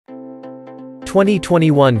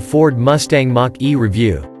2021 Ford Mustang Mach-E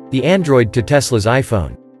Review, the Android to Tesla's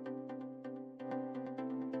iPhone.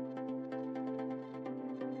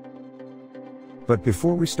 But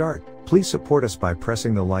before we start, please support us by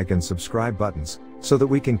pressing the like and subscribe buttons, so that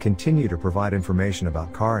we can continue to provide information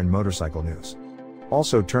about car and motorcycle news.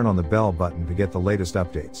 Also turn on the bell button to get the latest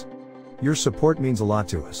updates. Your support means a lot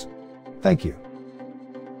to us. Thank you.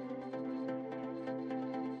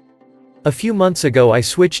 A few months ago I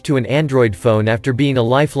switched to an Android phone after being a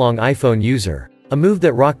lifelong iPhone user, a move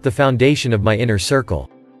that rocked the foundation of my inner circle.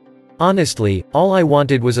 Honestly, all I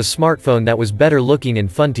wanted was a smartphone that was better looking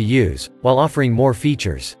and fun to use, while offering more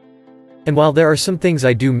features. And while there are some things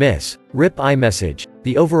I do miss, RIP iMessage,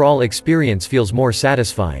 the overall experience feels more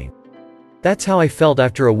satisfying. That's how I felt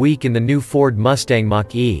after a week in the new Ford Mustang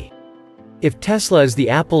Mach-E. If Tesla is the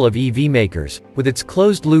Apple of EV makers, with its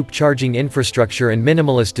closed-loop charging infrastructure and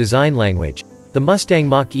minimalist design language, the Mustang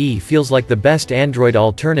Mach-E feels like the best Android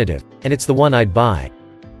alternative, and it's the one I'd buy.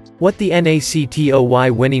 What the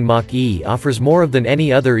NACTOY winning Mach-E offers more of than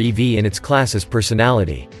any other EV in its class is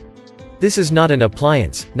personality. This is not an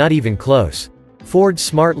appliance, not even close. Ford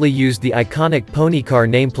smartly used the iconic pony car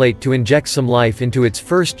nameplate to inject some life into its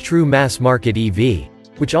first true mass-market EV,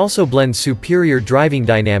 which also blends superior driving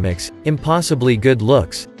dynamics, impossibly good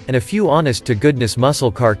looks, and a few honest-to-goodness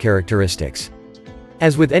muscle car characteristics.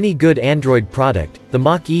 As with any good Android product, the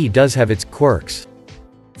Mach-E does have its quirks.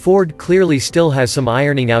 Ford clearly still has some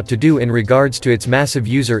ironing out to do in regards to its massive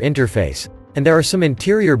user interface, and there are some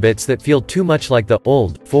interior bits that feel too much like the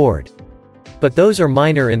old Ford. But those are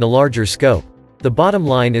minor in the larger scope. The bottom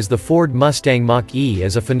line is the Ford Mustang Mach-E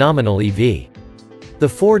is a phenomenal EV. The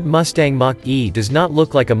Ford Mustang Mach-E does not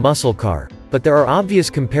look like a muscle car, but there are obvious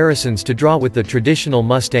comparisons to draw with the traditional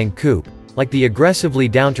Mustang coupe, like the aggressively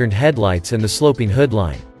downturned headlights and the sloping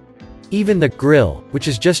hoodline. Even the grille, which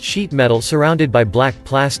is just sheet metal surrounded by black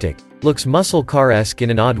plastic, looks muscle car-esque in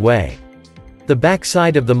an odd way. The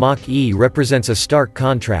backside of the Mach-E represents a stark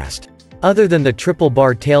contrast. Other than the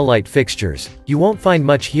triple-bar taillight fixtures, you won't find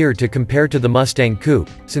much here to compare to the Mustang coupe,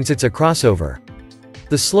 since it's a crossover.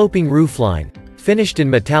 The sloping roofline, finished in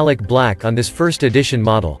metallic black on this first edition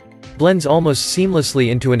model, blends almost seamlessly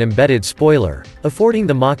into an embedded spoiler, affording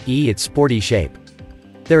the Mach-E its sporty shape.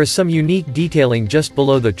 There is some unique detailing just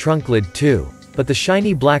below the trunk lid too, but the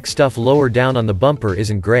shiny black stuff lower down on the bumper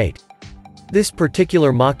isn't great. This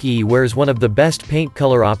particular Mach-E wears one of the best paint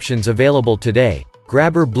color options available today,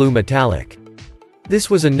 Grabber Blue Metallic. This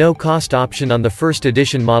was a no-cost option on the first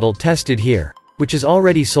edition model tested here, which is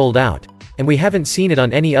already sold out, and we haven't seen it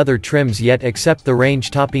on any other trims yet except the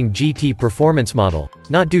range-topping GT Performance model,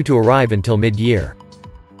 not due to arrive until mid-year.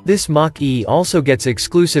 This Mach-E also gets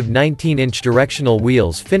exclusive 19-inch directional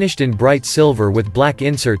wheels finished in bright silver with black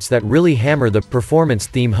inserts that really hammer the performance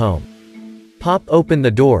theme home. Pop open the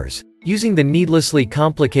doors, using the needlessly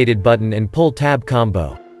complicated button and pull tab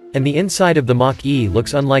combo, and the inside of the Mach-E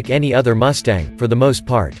looks unlike any other Mustang, for the most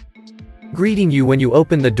part. Greeting you when you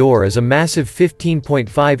open the door is a massive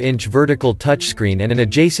 15.5-inch vertical touchscreen and an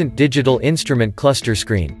adjacent digital instrument cluster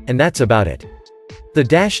screen, and that's about it. The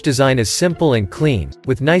dash design is simple and clean,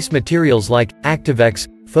 with nice materials like ActiveX,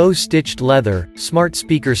 faux stitched leather, smart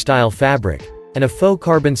speaker-style fabric, and a faux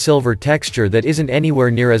carbon silver texture that isn't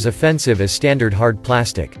anywhere near as offensive as standard hard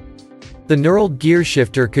plastic. The knurled gear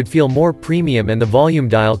shifter could feel more premium and the volume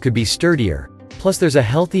dial could be sturdier, plus there's a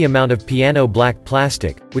healthy amount of piano black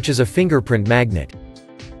plastic, which is a fingerprint magnet.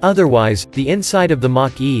 Otherwise, the inside of the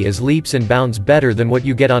Mach-E is leaps and bounds better than what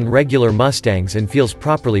you get on regular Mustangs and feels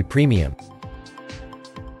properly premium.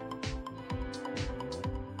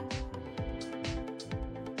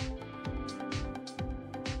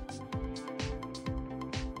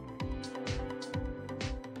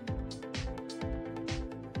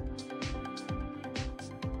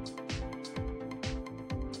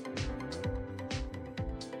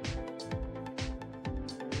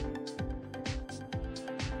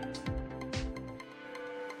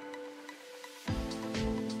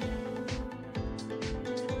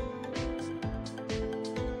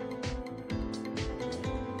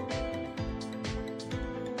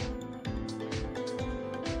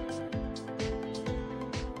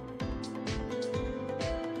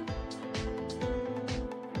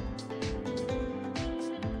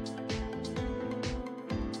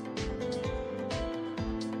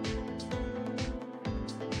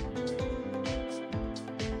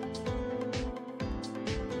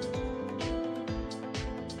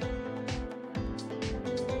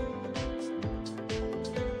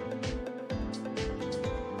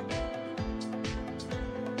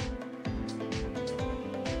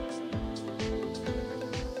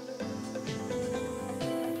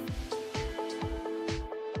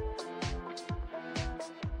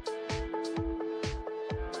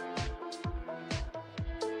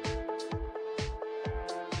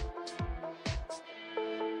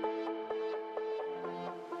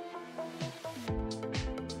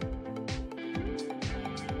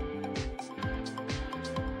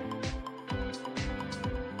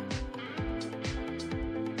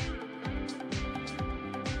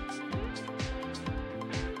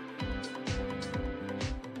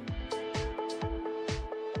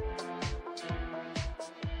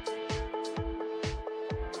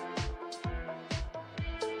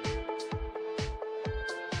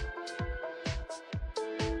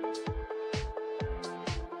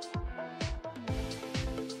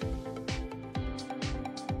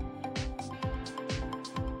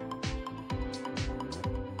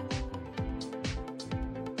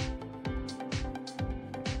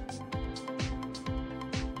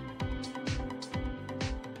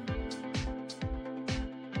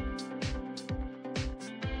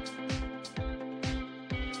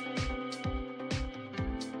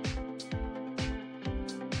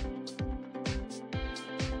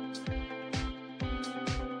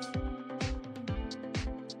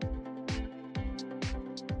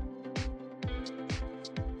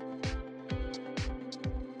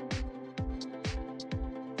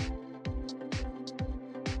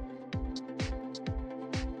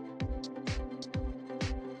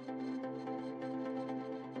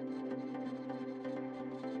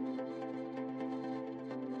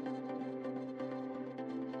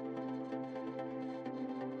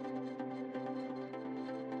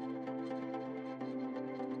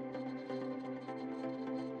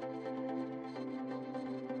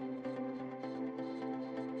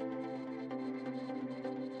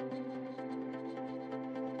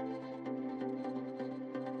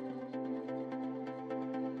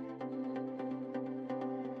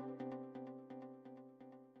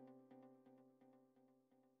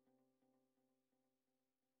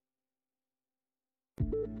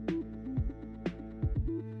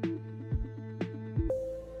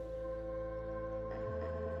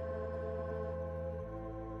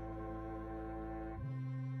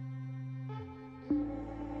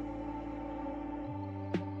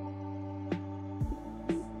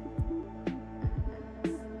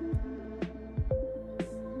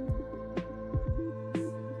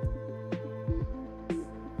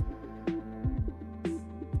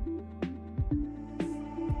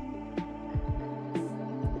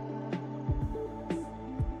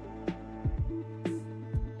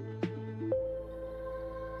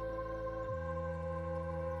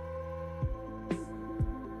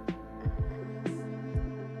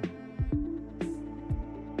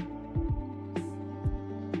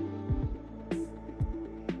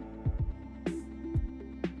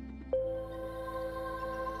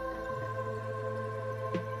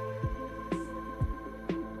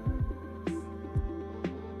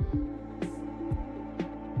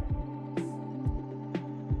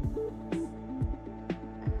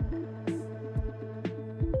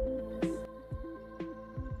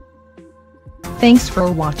 Thanks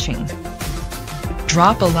for watching.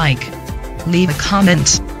 Drop a like, leave a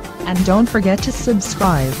comment, And don't forget to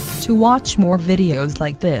subscribe to watch more videos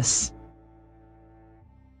like this.